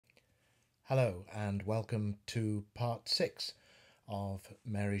Hello and welcome to part 6 of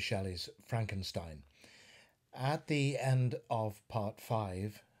Mary Shelley's Frankenstein. At the end of part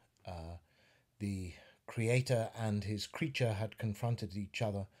 5, the creator and his creature had confronted each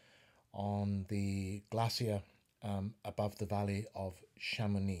other on the glacier above the valley of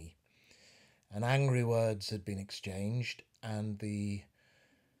Chamonix. And angry words had been exchanged, and the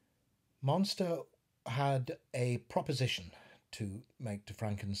monster had a proposition to make to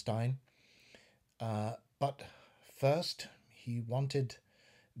Frankenstein. But first, he wanted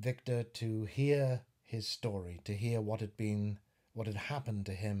Victor to hear his story, to hear what had happened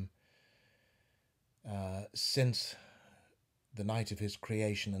to him since the night of his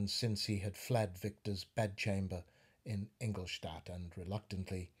creation, and since he had fled Victor's bedchamber in Ingolstadt. And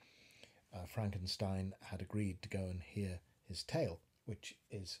reluctantly, Frankenstein had agreed to go and hear his tale, which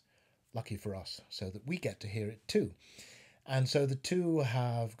is lucky for us, so that we get to hear it too. And so the two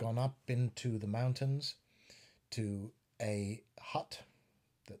have gone up into the mountains to a hut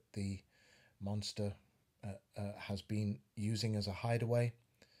that the monster has been using as a hideaway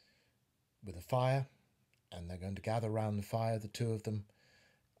with a fire, and they're going to gather round the fire, the two of them,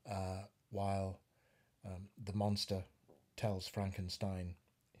 while the monster tells Frankenstein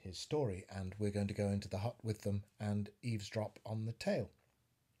his story, and we're going to go into the hut with them and eavesdrop on the tale.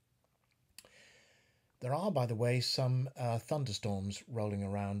 There are, by the way, some thunderstorms rolling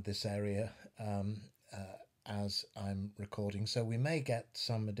around this area as I'm recording, so we may get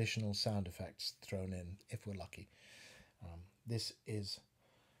some additional sound effects thrown in if we're lucky. This is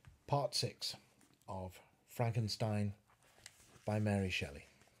part 6 of Frankenstein by Mary Shelley.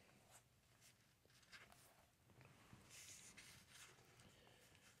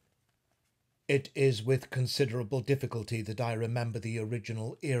 It is with considerable difficulty that I remember the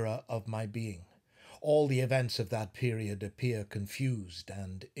original era of my being. All the events of that period appear confused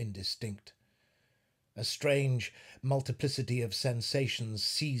and indistinct. A strange multiplicity of sensations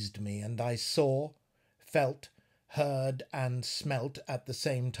seized me, and I saw, felt, heard, and smelt at the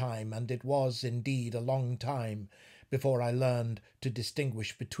same time, and it was indeed a long time before I learned to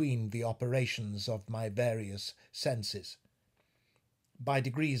distinguish between the operations of my various senses. By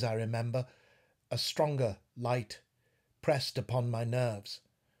degrees, I remember, a stronger light pressed upon my nerves,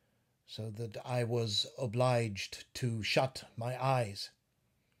 so that I was obliged to shut my eyes.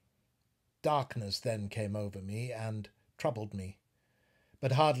 Darkness then came over me and troubled me,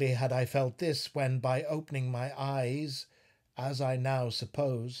 but hardly had I felt this when, by opening my eyes, as I now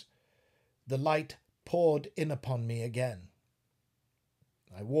suppose, the light poured in upon me again.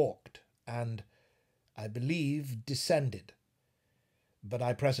 I walked, and, I believe, descended, but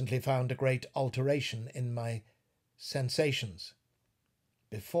I presently found a great alteration in my sensations.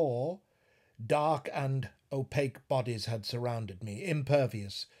 Before, dark and opaque bodies had surrounded me,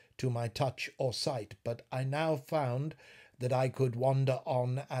 impervious to my touch or sight, but I now found that I could wander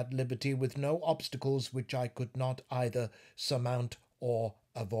on at liberty with no obstacles which I could not either surmount or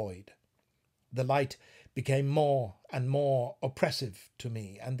avoid. The light became more and more oppressive to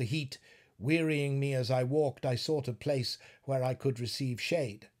me, and the heat wearying me as I walked, I sought a place where I could receive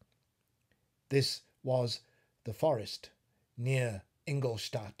shade. This was the forest near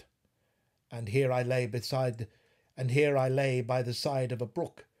Ingolstadt, and here I lay by the side of a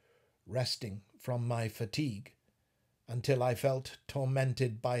brook, resting from my fatigue, until I felt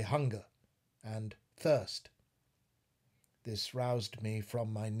tormented by hunger and thirst. This roused me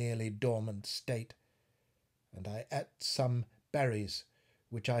from my nearly dormant state, and I ate some berries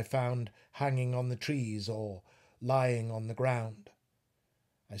which I found hanging on the trees or lying on the ground.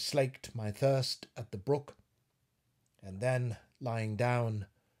 I slaked my thirst at the brook, and then, lying down,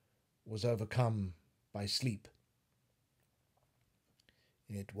 was overcome by sleep.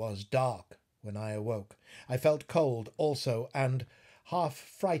 It was dark when I awoke. I felt cold also, and half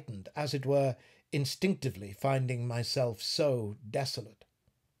frightened, as it were, instinctively, finding myself so desolate.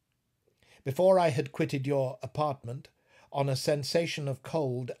 Before I had quitted your apartment, on a sensation of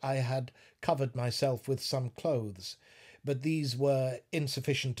cold, I had covered myself with some clothes, but these were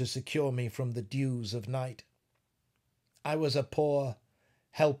insufficient to secure me from the dews of night. I was a poor,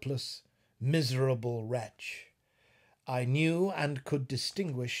 helpless, miserable wretch. I knew and could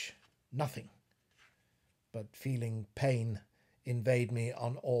distinguish nothing, but feeling pain invade me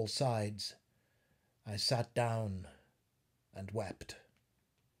on all sides, I sat down and wept.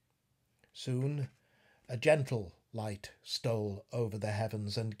 Soon a gentle light stole over the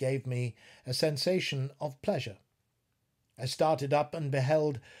heavens and gave me a sensation of pleasure. I started up and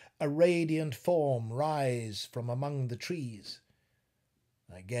beheld a radiant form rise from among the trees.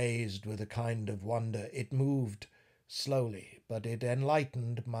 I gazed with a kind of wonder. It moved slowly, but it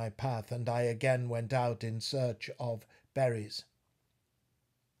enlightened my path, and I again went out in search of berries.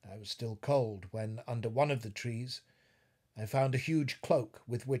 I was still cold when, under one of the trees, I found a huge cloak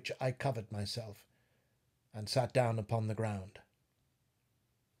with which I covered myself, and sat down upon the ground.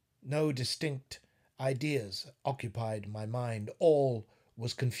 No distinct ideas occupied my mind. All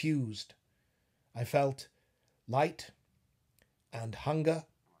was confused. I felt light and hunger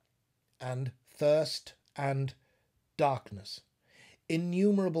and thirst and darkness.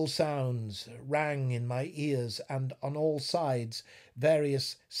 Innumerable sounds rang in my ears, and on all sides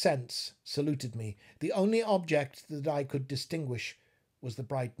various scents saluted me. The only object that I could distinguish was the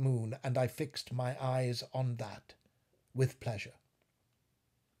bright moon, and I fixed my eyes on that with pleasure.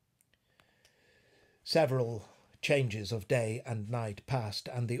 Several changes of day and night passed,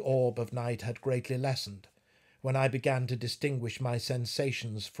 and the orb of night had greatly lessened, when I began to distinguish my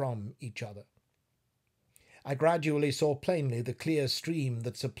sensations from each other. I gradually saw plainly the clear stream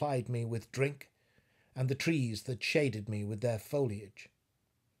that supplied me with drink, and the trees that shaded me with their foliage.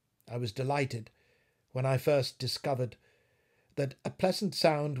 I was delighted when I first discovered that a pleasant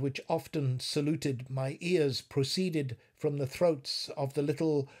sound which often saluted my ears proceeded from the throats of the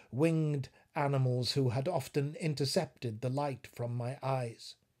little winged animals who had often intercepted the light from my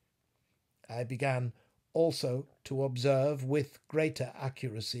eyes. I began also to observe with greater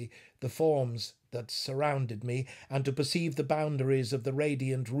accuracy the forms that surrounded me, and to perceive the boundaries of the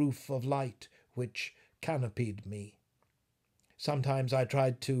radiant roof of light which canopied me. Sometimes I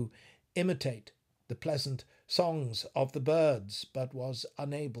tried to imitate the pleasant songs of the birds, but was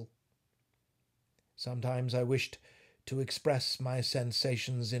unable. Sometimes I wished to express my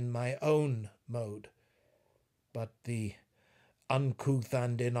sensations in my own mode, but the uncouth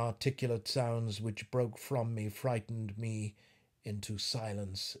and inarticulate sounds which broke from me frightened me into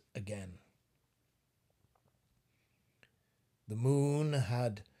silence again. The moon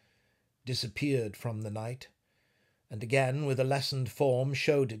had disappeared from the night, and again with a lessened form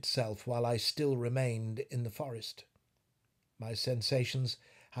showed itself while I still remained in the forest. My sensations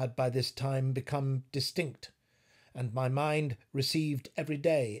had by this time become distinct, and my mind received every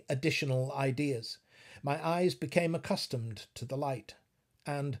day additional ideas. My eyes became accustomed to the light,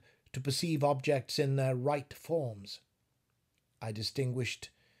 and to perceive objects in their right forms. I distinguished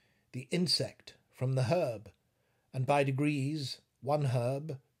the insect from the herb, and by degrees one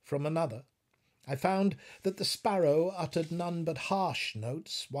herb from another. I found that the sparrow uttered none but harsh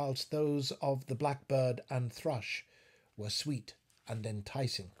notes, whilst those of the blackbird and thrush were sweet and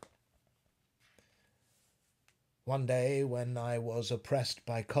enticing. One day, when I was oppressed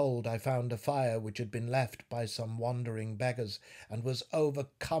by cold, I found a fire which had been left by some wandering beggars, and was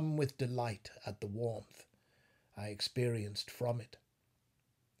overcome with delight at the warmth I experienced from it.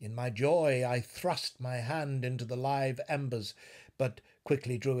 In my joy I thrust my hand into the live embers, but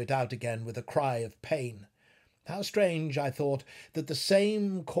quickly drew it out again with a cry of pain. How strange, I thought, that the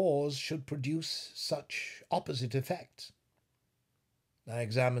same cause should produce such opposite effects. I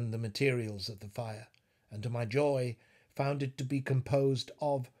examined the materials of the fire, and to my joy found it to be composed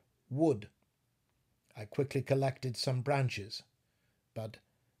of wood. I quickly collected some branches, but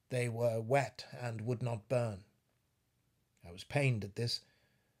they were wet and would not burn. I was pained at this,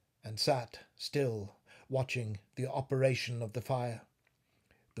 and sat still, watching the operation of the fire.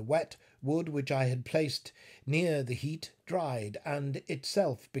 The wet wood which I had placed near the heat dried, and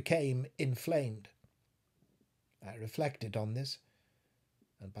itself became inflamed. I reflected on this,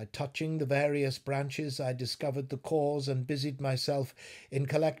 and by touching the various branches I discovered the cause, and busied myself in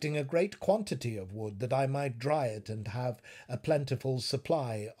collecting a great quantity of wood, that I might dry it and have a plentiful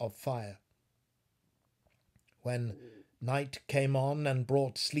supply of fire. When night came on and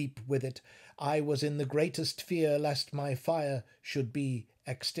brought sleep with it, I was in the greatest fear lest my fire should be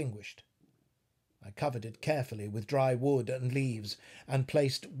extinguished. I covered it carefully with dry wood and leaves, and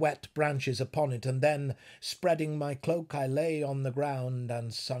placed wet branches upon it, and then, spreading my cloak, I lay on the ground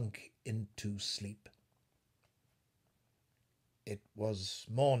and sunk into sleep. It was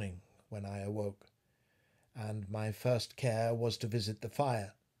morning when I awoke, and my first care was to visit the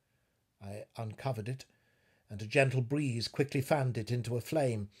fire. I uncovered it, and a gentle breeze quickly fanned it into a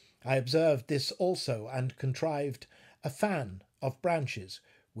flame. I observed this also, and contrived a fan of branches,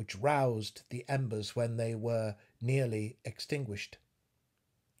 which roused the embers when they were nearly extinguished.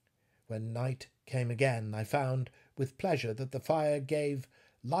 When night came again, I found with pleasure that the fire gave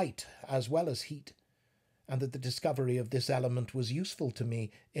light as well as heat, and that the discovery of this element was useful to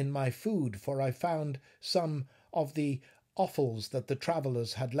me in my food, for I found some of the offals that the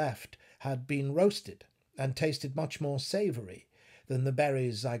travellers had left had been roasted, and tasted much more savoury than the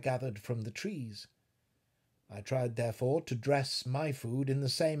berries I gathered from the trees. I tried, therefore, to dress my food in the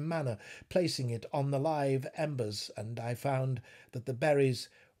same manner, placing it on the live embers, and I found that the berries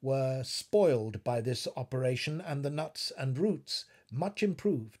were spoiled by this operation, and the nuts and roots much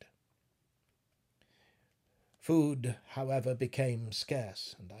improved. Food, however, became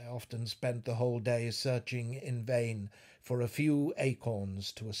scarce, and I often spent the whole day searching in vain for a few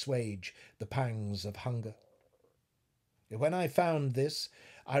acorns to assuage the pangs of hunger. When I found this,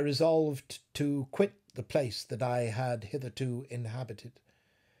 I resolved to quit the place that I had hitherto inhabited,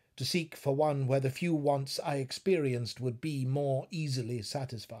 to seek for one where the few wants I experienced would be more easily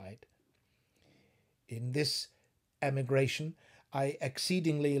satisfied. In this emigration, I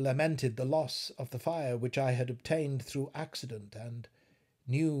exceedingly lamented the loss of the fire which I had obtained through accident, and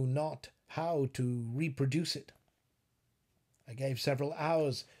knew not how to reproduce it. I gave several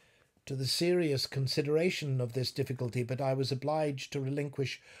hours to the serious consideration of this difficulty, but I was obliged to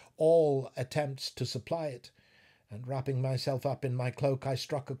relinquish all attempts to supply it, and wrapping myself up in my cloak, I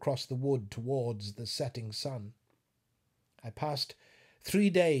struck across the wood towards the setting sun. I passed 3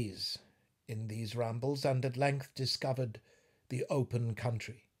 days in these rambles, and at length discovered the open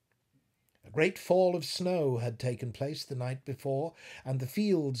country. A great fall of snow had taken place the night before, and the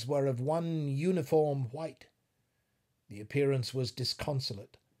fields were of one uniform white. The appearance was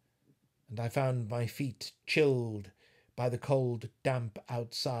disconsolate, and I found my feet chilled by the cold damp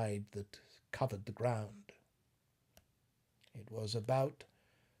outside that covered the ground. It was about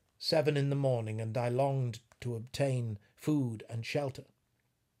 7 in the morning, and I longed to obtain food and shelter.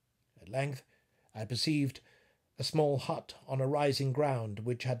 At length I perceived a small hut on a rising ground,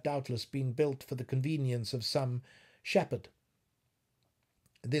 which had doubtless been built for the convenience of some shepherd.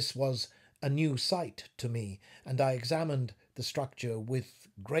 This was a new sight to me, and I examined the structure with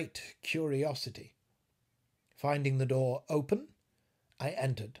great curiosity. Finding the door open, I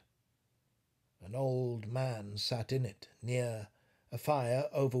entered. An old man sat in it, near a fire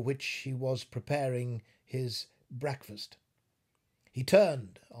over which he was preparing his breakfast. He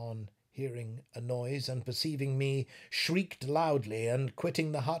turned on hearing a noise, and perceiving me, shrieked loudly, and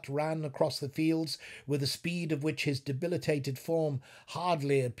quitting the hut, ran across the fields with a speed of which his debilitated form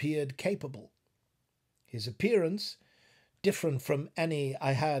hardly appeared capable. His appearance, different from any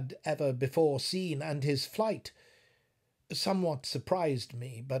I had ever before seen, and his flight somewhat surprised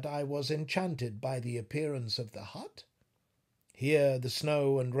me, but I was enchanted by the appearance of the hut. Here the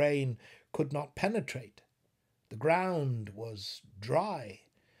snow and rain could not penetrate. The ground was dry,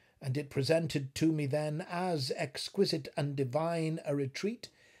 and it presented to me then as exquisite and divine a retreat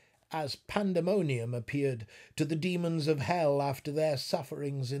as pandemonium appeared to the demons of hell after their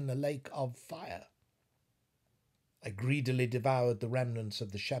sufferings in the lake of fire. I greedily devoured the remnants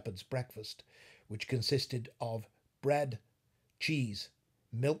of the shepherd's breakfast, which consisted of bread, cheese,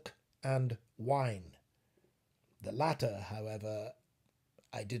 milk, and wine. The latter, however,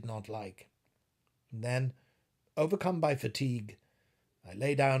 I did not like. Then, overcome by fatigue, I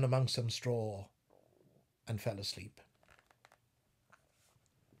lay down among some straw and fell asleep.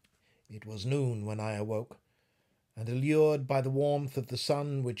 It was noon when I awoke, and allured by the warmth of the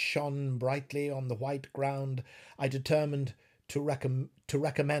sun which shone brightly on the white ground, I determined to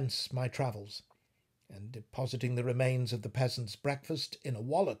recommence my travels, and depositing the remains of the peasant's breakfast in a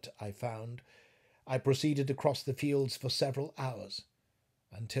wallet I found, I proceeded across the fields for several hours,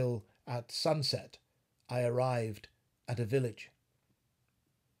 until at sunset I arrived at a village.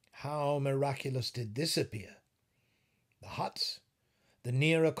 How miraculous did this appear! The huts, the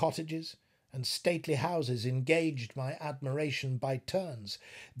nearer cottages, and stately houses engaged my admiration by turns.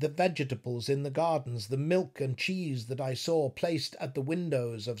 The vegetables in the gardens, the milk and cheese that I saw placed at the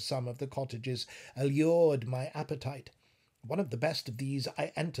windows of some of the cottages, allured my appetite. One of the best of these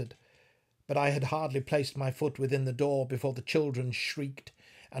I entered, but I had hardly placed my foot within the door before the children shrieked,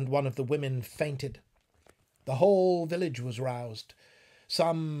 and one of the women fainted. The whole village was roused.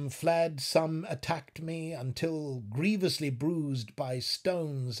 Some fled, some attacked me, until, grievously bruised by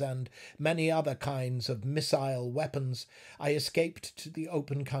stones and many other kinds of missile weapons, I escaped to the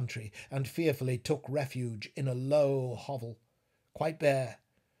open country, and fearfully took refuge in a low hovel, quite bare,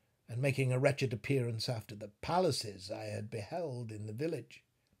 and making a wretched appearance after the palaces I had beheld in the village.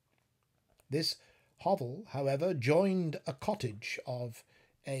 This hovel, however, joined a cottage of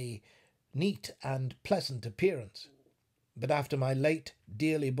a neat and pleasant appearance, but after my late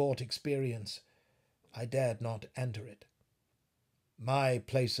dearly bought experience, I dared not enter it. My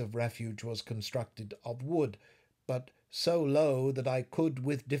place of refuge was constructed of wood, but so low that I could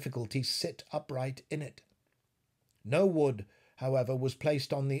with difficulty sit upright in it. No wood, however, was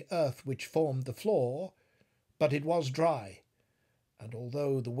placed on the earth which formed the floor, but it was dry, and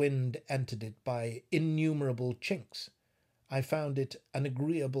although the wind entered it by innumerable chinks, I found it an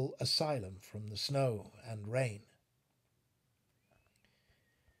agreeable asylum from the snow and rain.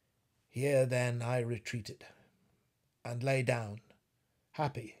 Here then I retreated, and lay down,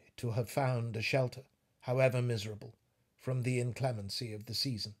 happy to have found a shelter, however miserable, from the inclemency of the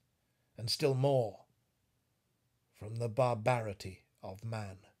season, and still more from the barbarity of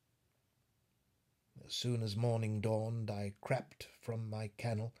man. As soon as morning dawned, I crept from my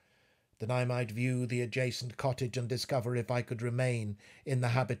kennel, that I might view the adjacent cottage and discover if I could remain in the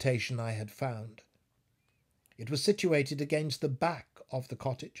habitation I had found. It was situated against the back of the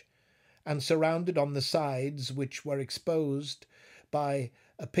cottage, and surrounded on the sides, which were exposed, by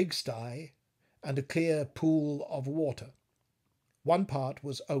a pigsty and a clear pool of water. One part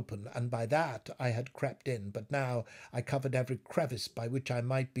was open, and by that I had crept in, but now I covered every crevice by which I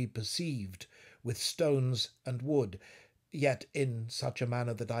might be perceived with stones and wood, yet in such a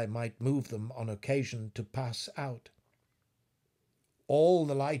manner that I might move them on occasion to pass out. All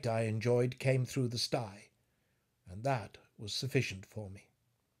the light I enjoyed came through the sty, and that was sufficient for me.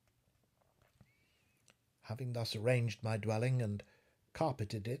 Having thus arranged my dwelling and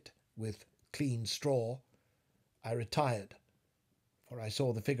carpeted it with clean straw, I retired, for I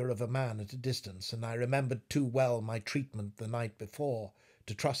saw the figure of a man at a distance, and I remembered too well my treatment the night before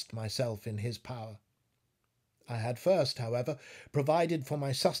to trust myself in his power. I had first, however, provided for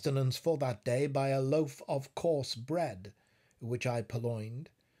my sustenance for that day by a loaf of coarse bread, which I purloined,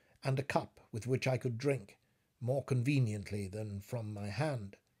 and a cup with which I could drink, more conveniently than from my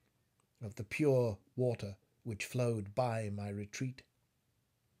hand, of the pure water which flowed by my retreat.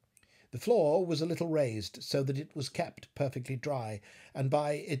 The floor was a little raised, so that it was kept perfectly dry, and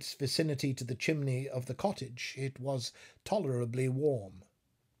by its vicinity to the chimney of the cottage it was tolerably warm.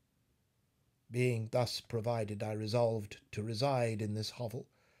 Being thus provided, I resolved to reside in this hovel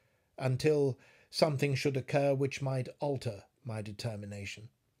until something should occur which might alter my determination.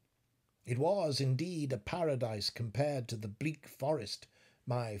 It was indeed a paradise compared to the bleak forest,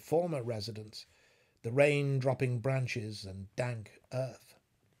 my former residence, the rain-dropping branches and dank earth.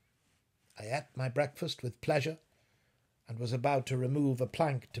 I ate my breakfast with pleasure, and was about to remove a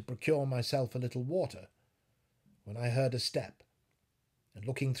plank to procure myself a little water, when I heard a step, and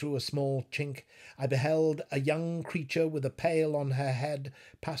looking through a small chink, I beheld a young creature with a pail on her head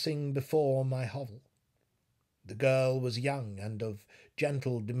passing before my hovel. The girl was young and of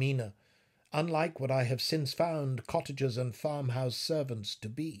gentle demeanour, unlike what I have since found cottagers and farmhouse servants to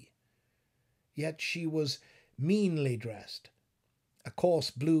be. Yet she was meanly dressed, a coarse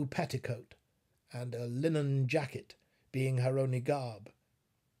blue petticoat and a linen jacket being her only garb.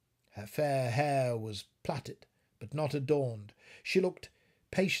 Her fair hair was plaited, but not adorned. She looked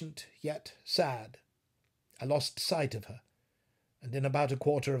patient yet sad. I lost sight of her, and in about a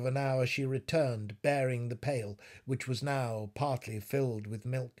quarter of an hour she returned, bearing the pail, which was now partly filled with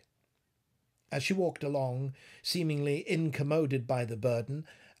milk. As she walked along, seemingly incommoded by the burden,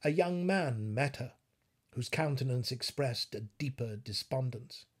 a young man met her, whose countenance expressed a deeper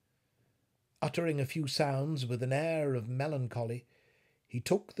despondence. Uttering a few sounds with an air of melancholy, he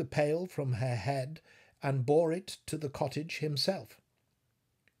took the pail from her head and bore it to the cottage himself.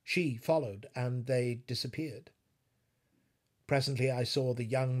 She followed, and they disappeared. Presently I saw the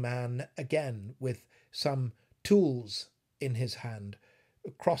young man again, with some tools in his hand,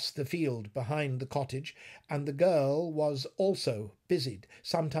 cross the field behind the cottage, and the girl was also busied,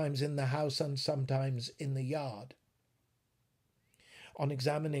 sometimes in the house and sometimes in the yard. On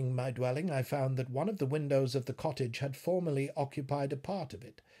examining my dwelling, I found that one of the windows of the cottage had formerly occupied a part of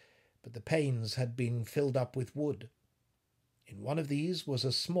it, but the panes had been filled up with wood. In one of these was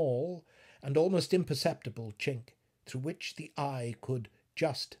a small and almost imperceptible chink, through which the eye could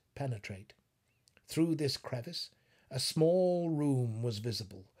just penetrate. Through this crevice a small room was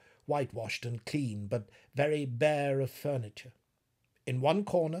visible, whitewashed and clean, but very bare of furniture. In one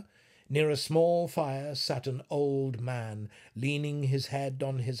corner, near a small fire, sat an old man, leaning his head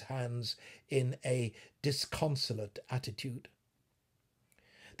on his hands in a disconsolate attitude.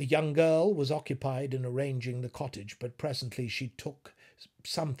 The young girl was occupied in arranging the cottage, but presently she took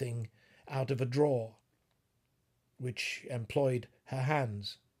something out of a drawer, which employed her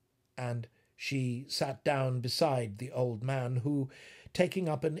hands, and she sat down beside the old man, who, taking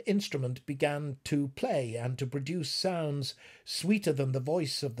up an instrument, began to play and to produce sounds sweeter than the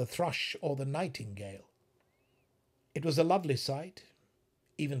voice of the thrush or the nightingale. It was a lovely sight,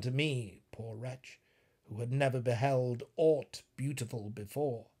 even to me, poor wretch, who had never beheld aught beautiful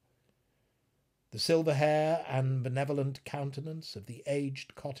before. The silver hair and benevolent countenance of the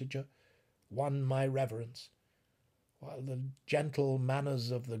aged cottager won my reverence, while the gentle manners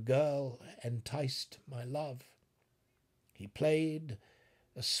of the girl enticed my love. He played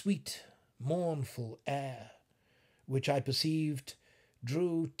a sweet, mournful air, which I perceived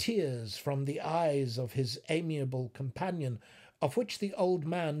drew tears from the eyes of his amiable companion, of which the old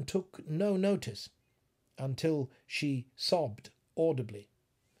man took no notice, until she sobbed audibly.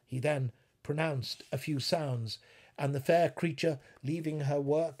 He then pronounced a few sounds, and the fair creature, leaving her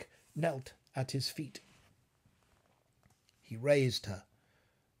work, knelt at his feet. He raised her,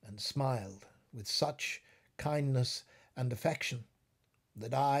 and smiled with such kindness and affection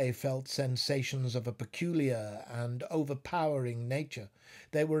that I felt sensations of a peculiar and overpowering nature.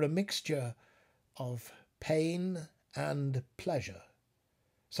 They were a mixture of pain and pleasure,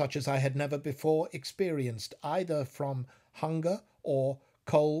 such as I had never before experienced, either from hunger or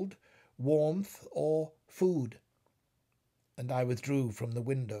cold, warmth or food, and I withdrew from the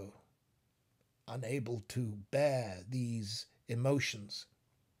window, unable to bear these emotions.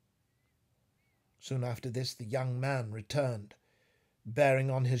 Soon after this the young man returned, bearing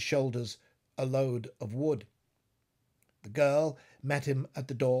on his shoulders a load of wood. The girl met him at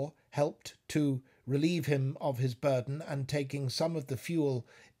the door, helped to relieve him of his burden, and taking some of the fuel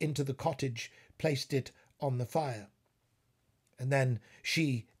into the cottage, placed it on the fire. And then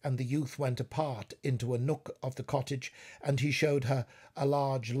she and the youth went apart into a nook of the cottage, and he showed her a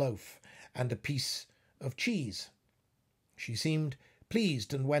large loaf and a piece of cheese. She seemed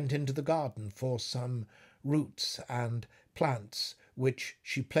pleased and went into the garden for some roots and plants, which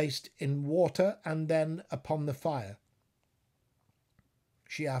she placed in water and then upon the fire.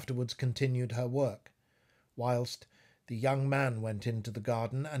 She afterwards continued her work, whilst the young man went into the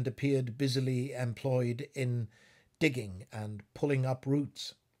garden and appeared busily employed in digging and pulling up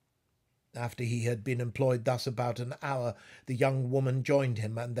roots. After he had been employed thus about an hour, the young woman joined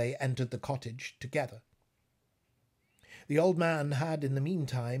him, and they entered the cottage together. The old man had in the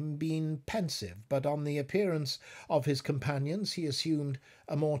meantime been pensive, but on the appearance of his companions he assumed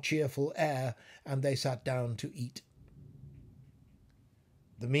a more cheerful air, and they sat down to eat.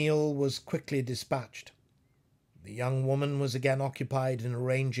 The meal was quickly dispatched. The young woman was again occupied in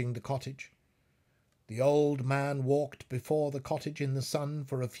arranging the cottage. The old man walked before the cottage in the sun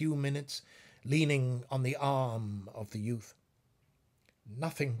for a few minutes, leaning on the arm of the youth.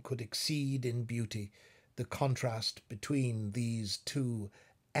 Nothing could exceed in beauty the contrast between these two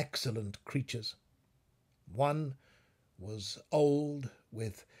excellent creatures. One was old,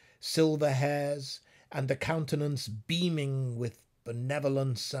 with silver hairs, and a countenance beaming with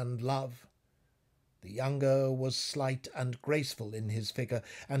benevolence and love. The younger was slight and graceful in his figure,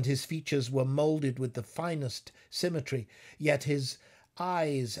 and his features were moulded with the finest symmetry, yet his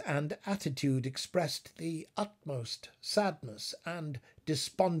eyes and attitude expressed the utmost sadness and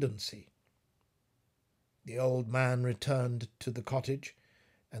despondency. The old man returned to the cottage,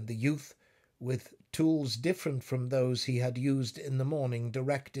 and the youth, with tools different from those he had used in the morning,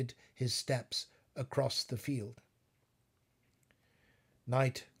 directed his steps across the field.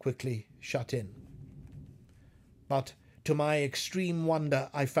 Night quickly shut in. But to my extreme wonder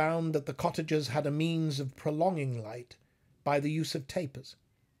I found that the cottagers had a means of prolonging light by the use of tapers,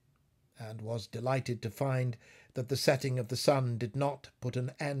 and was delighted to find that the setting of the sun did not put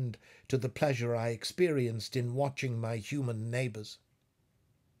an end to the pleasure I experienced in watching my human neighbours.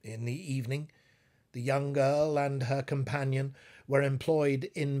 In the evening, the young girl and her companion were employed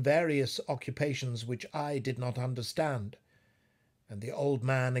in various occupations which I did not understand, and the old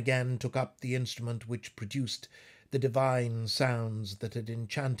man again took up the instrument which produced the divine sounds that had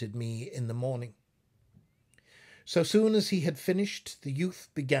enchanted me in the morning. So soon as he had finished, the youth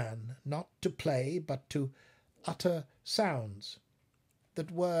began, not to play, but to utter sounds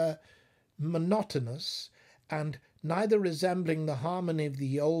that were monotonous, and neither resembling the harmony of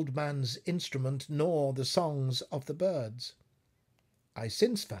the old man's instrument nor the songs of the birds. I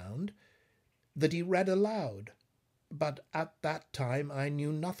since found that he read aloud, but at that time I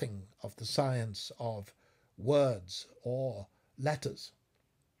knew nothing of the science of words or letters.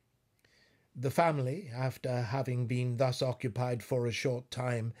 The family, after having been thus occupied for a short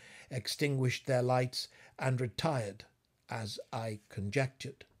time, extinguished their lights and retired, as I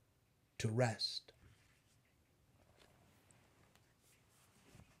conjectured, to rest.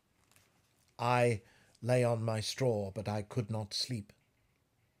 I lay on my straw, but I could not sleep.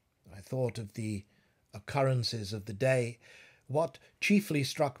 I thought of the occurrences of the day. What chiefly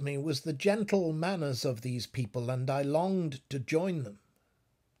struck me was the gentle manners of these people, and I longed to join them,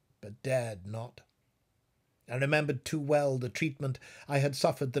 but dared not. I remembered too well the treatment I had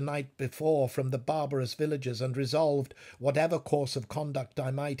suffered the night before from the barbarous villagers, and resolved, whatever course of conduct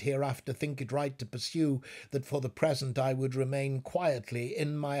I might hereafter think it right to pursue, that for the present I would remain quietly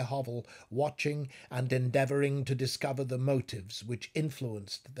in my hovel, watching and endeavouring to discover the motives which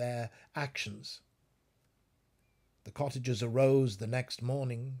influenced their actions. The cottagers arose the next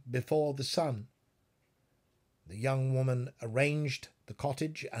morning before the sun. The young woman arranged the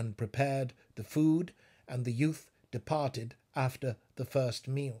cottage and prepared the food, and the youth departed after the first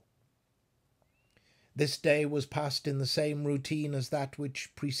meal. This day was passed in the same routine as that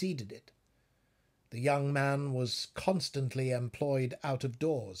which preceded it. The young man was constantly employed out of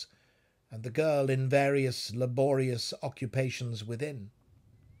doors, and the girl in various laborious occupations within.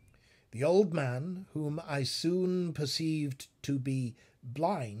 The old man, whom I soon perceived to be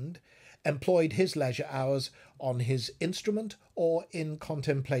blind, employed his leisure hours on his instrument or in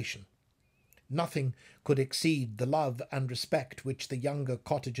contemplation. Nothing could exceed the love and respect which the younger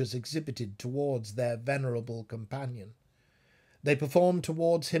cottagers exhibited towards their venerable companion. They performed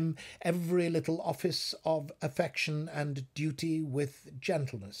towards him every little office of affection and duty with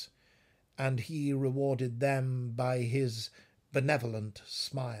gentleness, and he rewarded them by his benevolent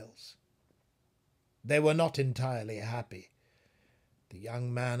smiles. They were not entirely happy. The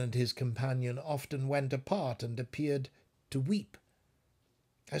young man and his companion often went apart and appeared to weep.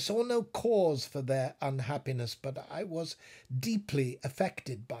 I saw no cause for their unhappiness, but I was deeply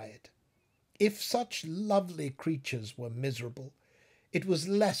affected by it. If such lovely creatures were miserable, it was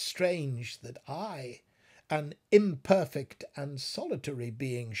less strange that I, an imperfect and solitary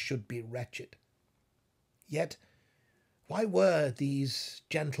being, should be wretched. Yet, why were these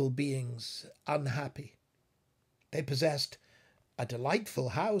gentle beings unhappy? They possessed a delightful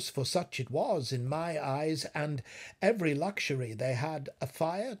house, for such it was in my eyes, and every luxury. They had a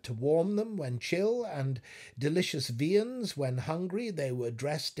fire to warm them when chill, and delicious viands when hungry. They were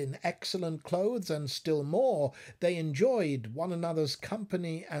dressed in excellent clothes, and still more, they enjoyed one another's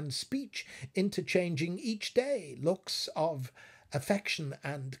company and speech, interchanging each day looks of affection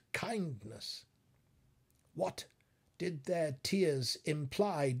and kindness. What did their tears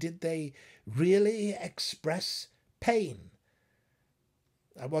imply? Did they really express pain?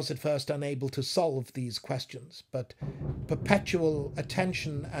 I was at first unable to solve these questions, but perpetual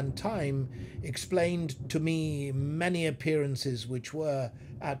attention and time explained to me many appearances which were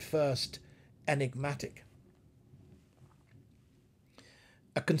at first enigmatic.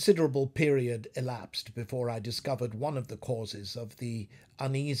 A considerable period elapsed before I discovered one of the causes of the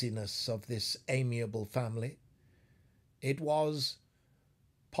uneasiness of this amiable family. It was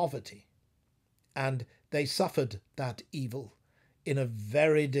poverty, and they suffered that evil in a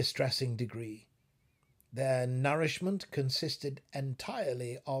very distressing degree. Their nourishment consisted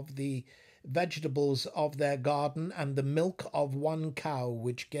entirely of the vegetables of their garden and the milk of one cow,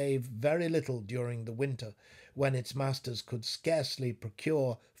 which gave very little during the winter, when its masters could scarcely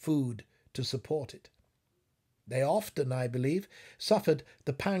procure food to support it. They often, I believe, suffered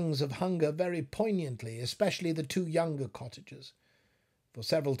the pangs of hunger very poignantly, especially the two younger cottagers, for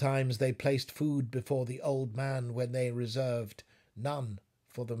several times they placed food before the old man when they reserved none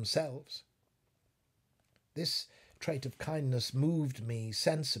for themselves. This trait of kindness moved me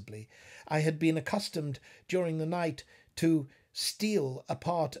sensibly. I had been accustomed during the night to steal a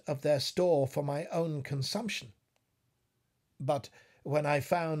part of their store for my own consumption. But when I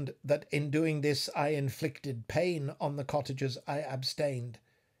found that in doing this I inflicted pain on the cottagers, I abstained,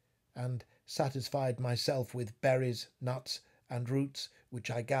 and satisfied myself with berries, nuts, and roots which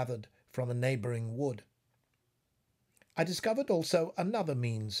I gathered from a neighbouring wood. I discovered also another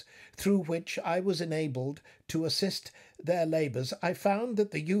means through which I was enabled to assist their labours. I found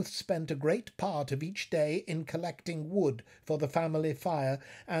that the youth spent a great part of each day in collecting wood for the family fire,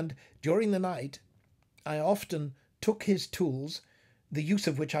 and during the night I often took his tools, the use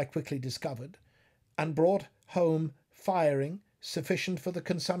of which I quickly discovered, and brought home firing sufficient for the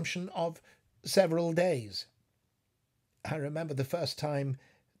consumption of several days. I remember the first time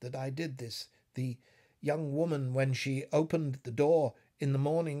that I did this. The young woman, when she opened the door in the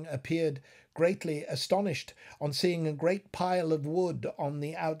morning, appeared greatly astonished on seeing a great pile of wood on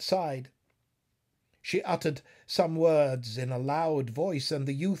the outside. She uttered some words in a loud voice, and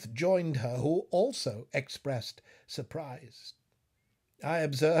the youth joined her, who also expressed surprise. I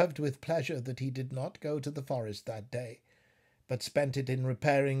observed with pleasure that he did not go to the forest that day, but spent it in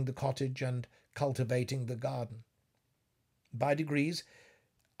repairing the cottage and cultivating the garden. By degrees,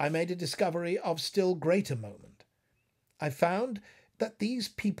 I made a discovery of still greater moment. I found that these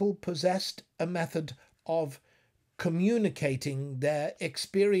people possessed a method of communicating their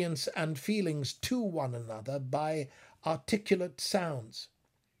experience and feelings to one another by articulate sounds.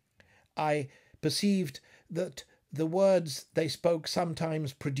 I perceived that the words they spoke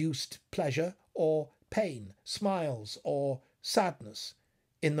sometimes produced pleasure or pain, smiles or sadness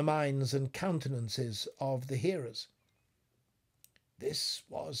in the minds and countenances of the hearers. This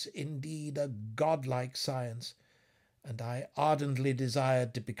was indeed a godlike science, and I ardently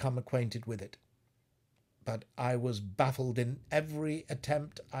desired to become acquainted with it. But I was baffled in every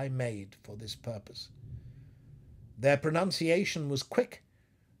attempt I made for this purpose. Their pronunciation was quick,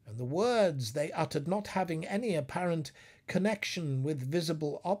 and the words they uttered not having any apparent connection with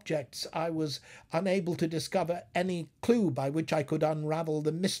visible objects, I was unable to discover any clue by which I could unravel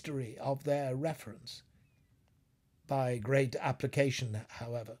the mystery of their reference. By great application,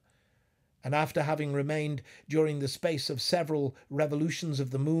 however, and after having remained during the space of several revolutions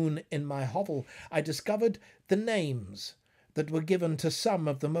of the moon in my hovel, I discovered the names that were given to some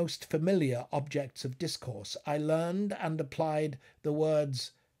of the most familiar objects of discourse. I learned and applied the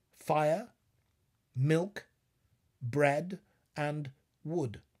words fire, milk, bread, and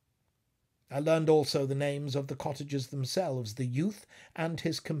wood. I learned also the names of the cottagers themselves. The youth and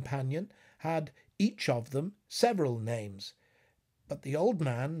his companion had each of them several names, but the old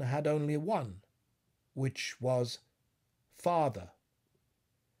man had only one, which was father.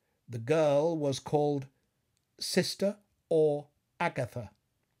 The girl was called sister or Agatha,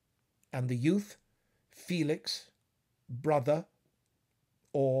 and the youth Felix, brother,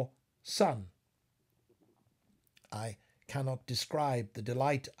 or son. I cannot describe the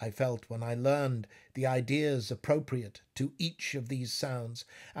delight I felt when I learned the ideas appropriate to each of these sounds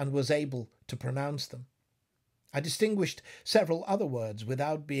and was able to pronounce them. I distinguished several other words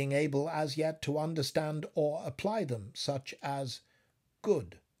without being able as yet to understand or apply them, such as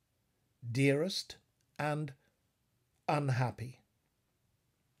good, dearest, and unhappy.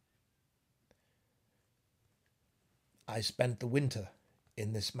 I spent the winter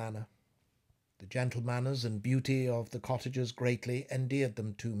in this manner. The gentle manners and beauty of the cottagers greatly endeared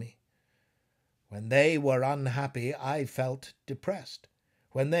them to me. When they were unhappy, I felt depressed.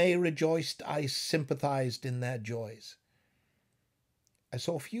 When they rejoiced, I sympathized in their joys. I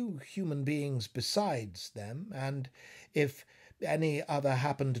saw few human beings besides them, and if any other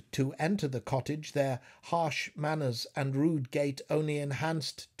happened to enter the cottage, their harsh manners and rude gait only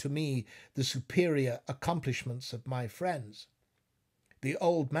enhanced to me the superior accomplishments of my friends. The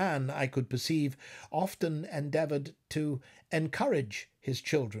old man, I could perceive, often endeavoured to encourage his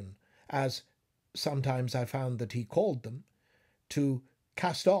children, as sometimes I found that he called them, to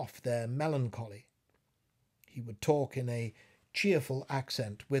cast off their melancholy. He would talk in a cheerful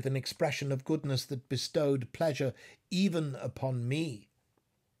accent, with an expression of goodness that bestowed pleasure even upon me.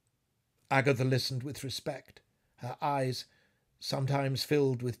 Agatha listened with respect, her eyes sometimes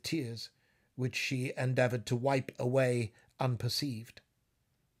filled with tears, which she endeavoured to wipe away unperceived.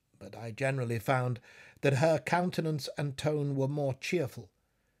 But I generally found that her countenance and tone were more cheerful,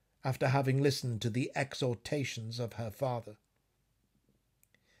 after having listened to the exhortations of her father.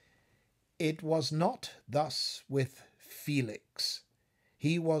 It was not thus with Felix.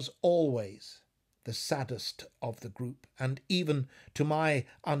 He was always the saddest of the group, and even to my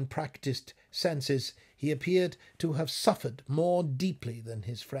unpractised senses he appeared to have suffered more deeply than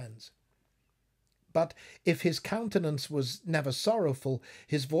his friends. But if his countenance was never sorrowful,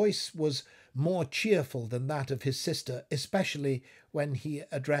 his voice was more cheerful than that of his sister, especially when he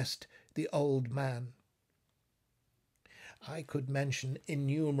addressed the old man. I could mention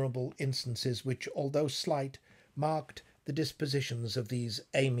innumerable instances which, although slight, marked the dispositions of these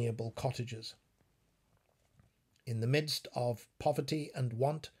amiable cottagers. In the midst of poverty and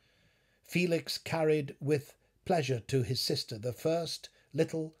want, Felix carried with pleasure to his sister the first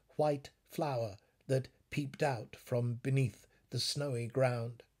little white flower that peeped out from beneath the snowy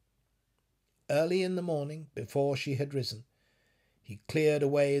ground. Early in the morning, before she had risen, he cleared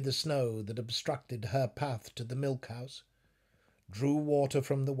away the snow that obstructed her path to the milk-house, drew water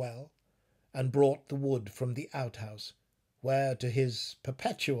from the well, and brought the wood from the outhouse, where, to his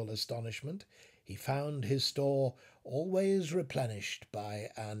perpetual astonishment, he found his store always replenished by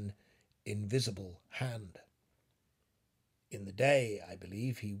an invisible hand. In the day, I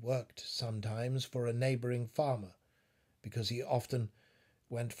believe, he worked sometimes for a neighbouring farmer, because he often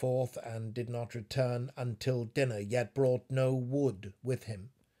went forth and did not return until dinner, yet brought no wood with him.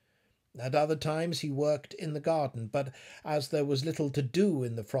 At other times he worked in the garden, but as there was little to do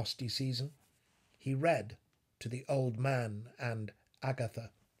in the frosty season, he read to the old man and Agatha.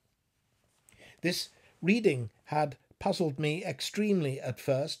 This reading had puzzled me extremely at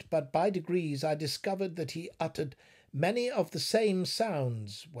first, but by degrees I discovered that he uttered many of the same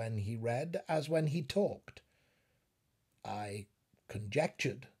sounds when he read as when he talked. I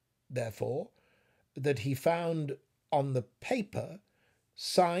conjectured, therefore, that he found on the paper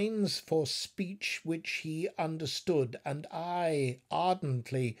signs for speech which he understood, and I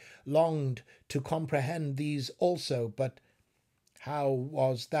ardently longed to comprehend these also, but how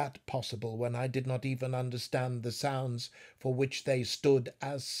was that possible when I did not even understand the sounds for which they stood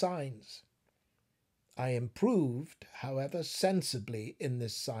as signs? I improved, however, sensibly in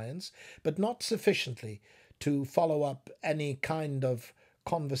this science, but not sufficiently to follow up any kind of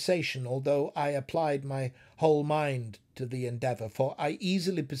conversation, although I applied my whole mind to the endeavour, for I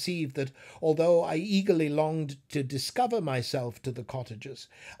easily perceived that, although I eagerly longed to discover myself to the cottagers,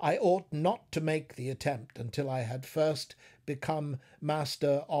 I ought not to make the attempt until I had first become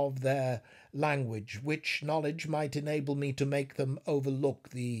master of their language, which knowledge might enable me to make them overlook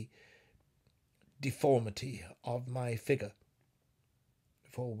the deformity of my figure.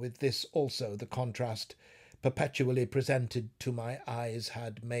 For with this also the contrast perpetually presented to my eyes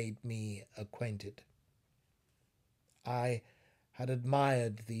had made me acquainted. I had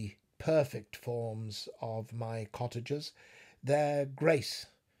admired the perfect forms of my cottagers, their grace,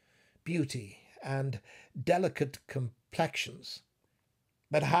 beauty, and delicate complexions.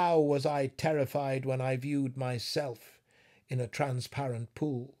 But how was I terrified when I viewed myself in a transparent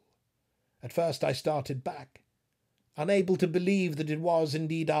pool! At first I started back, unable to believe that it was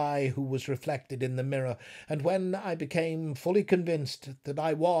indeed I who was reflected in the mirror, and when I became fully convinced that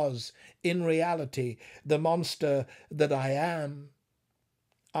I was, in reality, the monster that I am,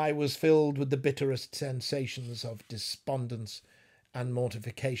 I was filled with the bitterest sensations of despondence and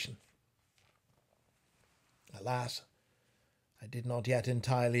mortification. Alas, I did not yet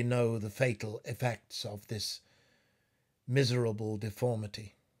entirely know the fatal effects of this miserable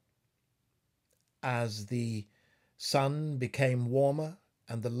deformity. As the sun became warmer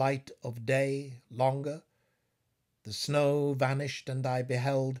and the light of day longer, the snow vanished, and I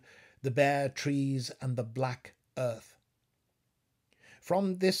beheld the bare trees and the black earth.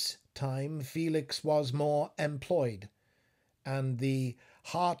 From this time Felix was more employed, and the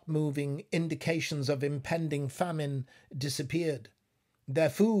heart-moving indications of impending famine disappeared.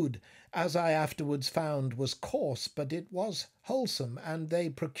 Their food, as I afterwards found, was coarse, but it was wholesome, and they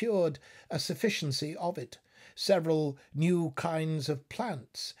procured a sufficiency of it. Several new kinds of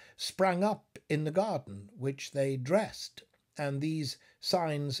plants sprang up in the garden, which they dressed, and these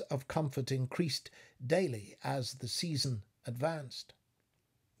signs of comfort increased daily as the season advanced.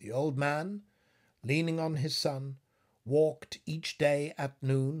 The old man, leaning on his son, walked each day at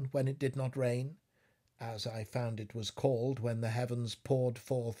noon when it did not rain, as I found it was called when the heavens poured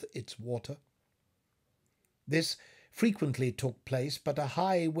forth its water. This frequently took place, but a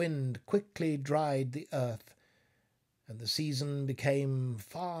high wind quickly dried the earth, and the season became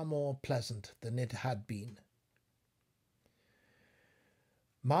far more pleasant than it had been.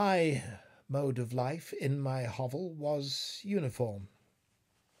 My mode of life in my hovel was uniform.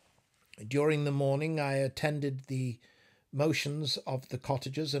 During the morning I attended the motions of the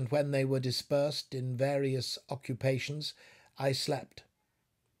cottagers, and when they were dispersed in various occupations, I slept.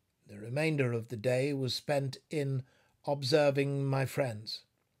 The remainder of the day was spent in observing my friends.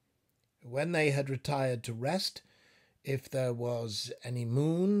 When they had retired to rest, if there was any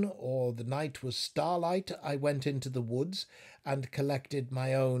moon or the night was starlight, I went into the woods and collected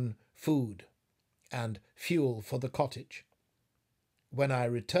my own food and fuel for the cottage. When I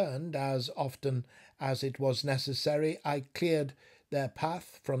returned, as often as it was necessary, I cleared their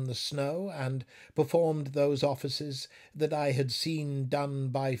path from the snow and performed those offices that I had seen done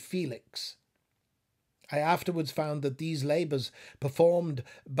by Felix. I afterwards found that these labours, performed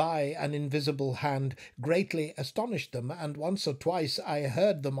by an invisible hand, greatly astonished them, and once or twice I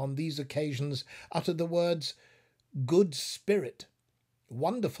heard them on these occasions utter the words, "Good spirit,"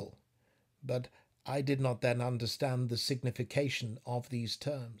 "wonderful," but I did not then understand the signification of these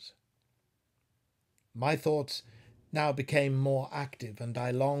terms. My thoughts now became more active, and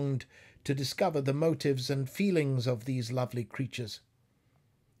I longed to discover the motives and feelings of these lovely creatures.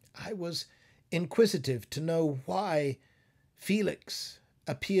 I was inquisitive to know why Felix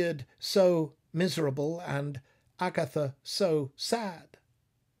appeared so miserable and Agatha so sad.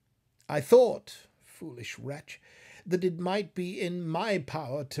 I thought, foolish wretch, that it might be in my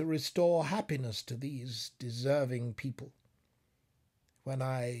power to restore happiness to these deserving people. When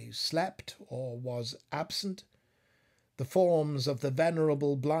I slept or was absent, the forms of the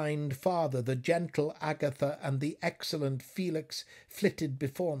venerable blind father, the gentle Agatha, and the excellent Felix flitted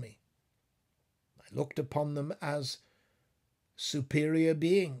before me. I looked upon them as superior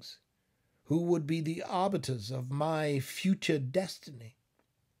beings, who would be the arbiters of my future destiny.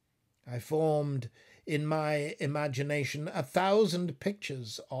 I formed in my imagination 1,000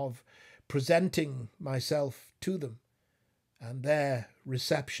 pictures of presenting myself to them and their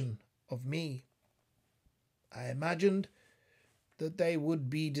reception of me. I imagined that they would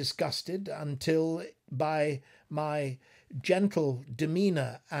be disgusted until, by my gentle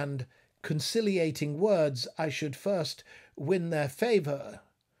demeanour and conciliating words, I should first win their favour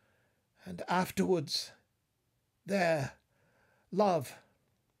and afterwards their love.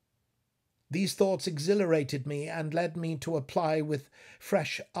 These thoughts exhilarated me and led me to apply with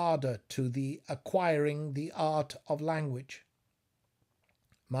fresh ardour to the acquiring the art of language.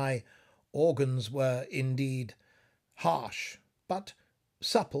 My organs were indeed harsh, but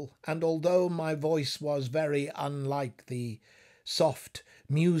supple, and although my voice was very unlike the soft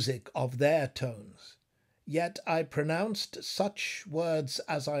music of their tones, yet I pronounced such words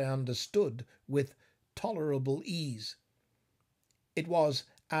as I understood with tolerable ease. It was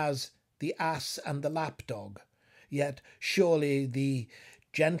as the ass and the lapdog, yet surely the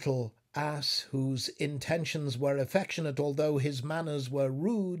gentle ass, whose intentions were affectionate although his manners were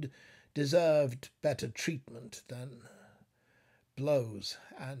rude, deserved better treatment than blows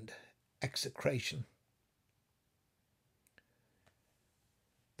and execration.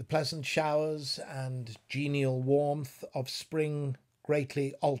 The pleasant showers and genial warmth of spring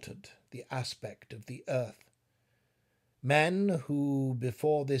greatly altered the aspect of the earth. Men who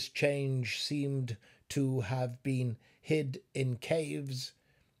before this change seemed to have been hid in caves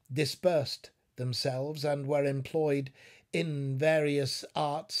dispersed themselves and were employed in various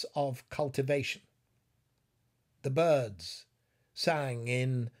arts of cultivation. The birds sang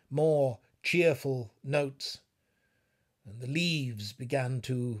in more cheerful notes, and the leaves began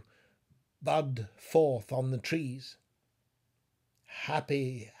to bud forth on the trees.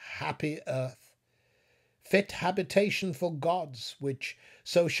 Happy, happy earth, fit habitation for gods, which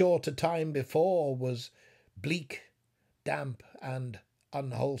so short a time before was bleak, damp, and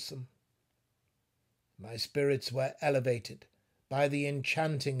unwholesome. My spirits were elevated by the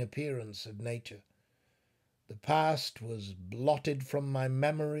enchanting appearance of nature. The past was blotted from my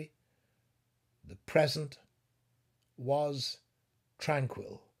memory. The present was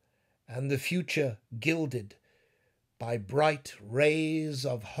tranquil, and the future gilded by bright rays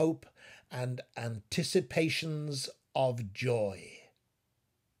of hope and anticipations of joy.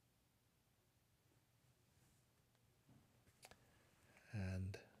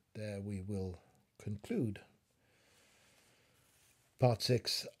 And there we will conclude part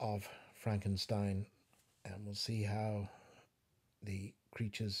 6 of Frankenstein, and we'll see how the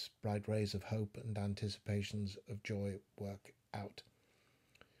creature's bright rays of hope and anticipations of joy work out.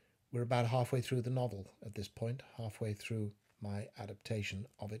 We're about halfway through the novel at this point, halfway through my adaptation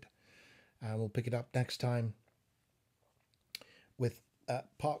of it, and we'll pick it up next time with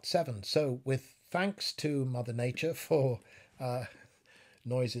part 7. So with thanks to Mother Nature for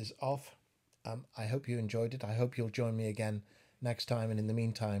noises off, I hope you enjoyed it. I hope you'll join me again next time, and in the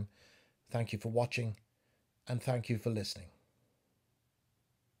meantime, thank you for watching and thank you for listening.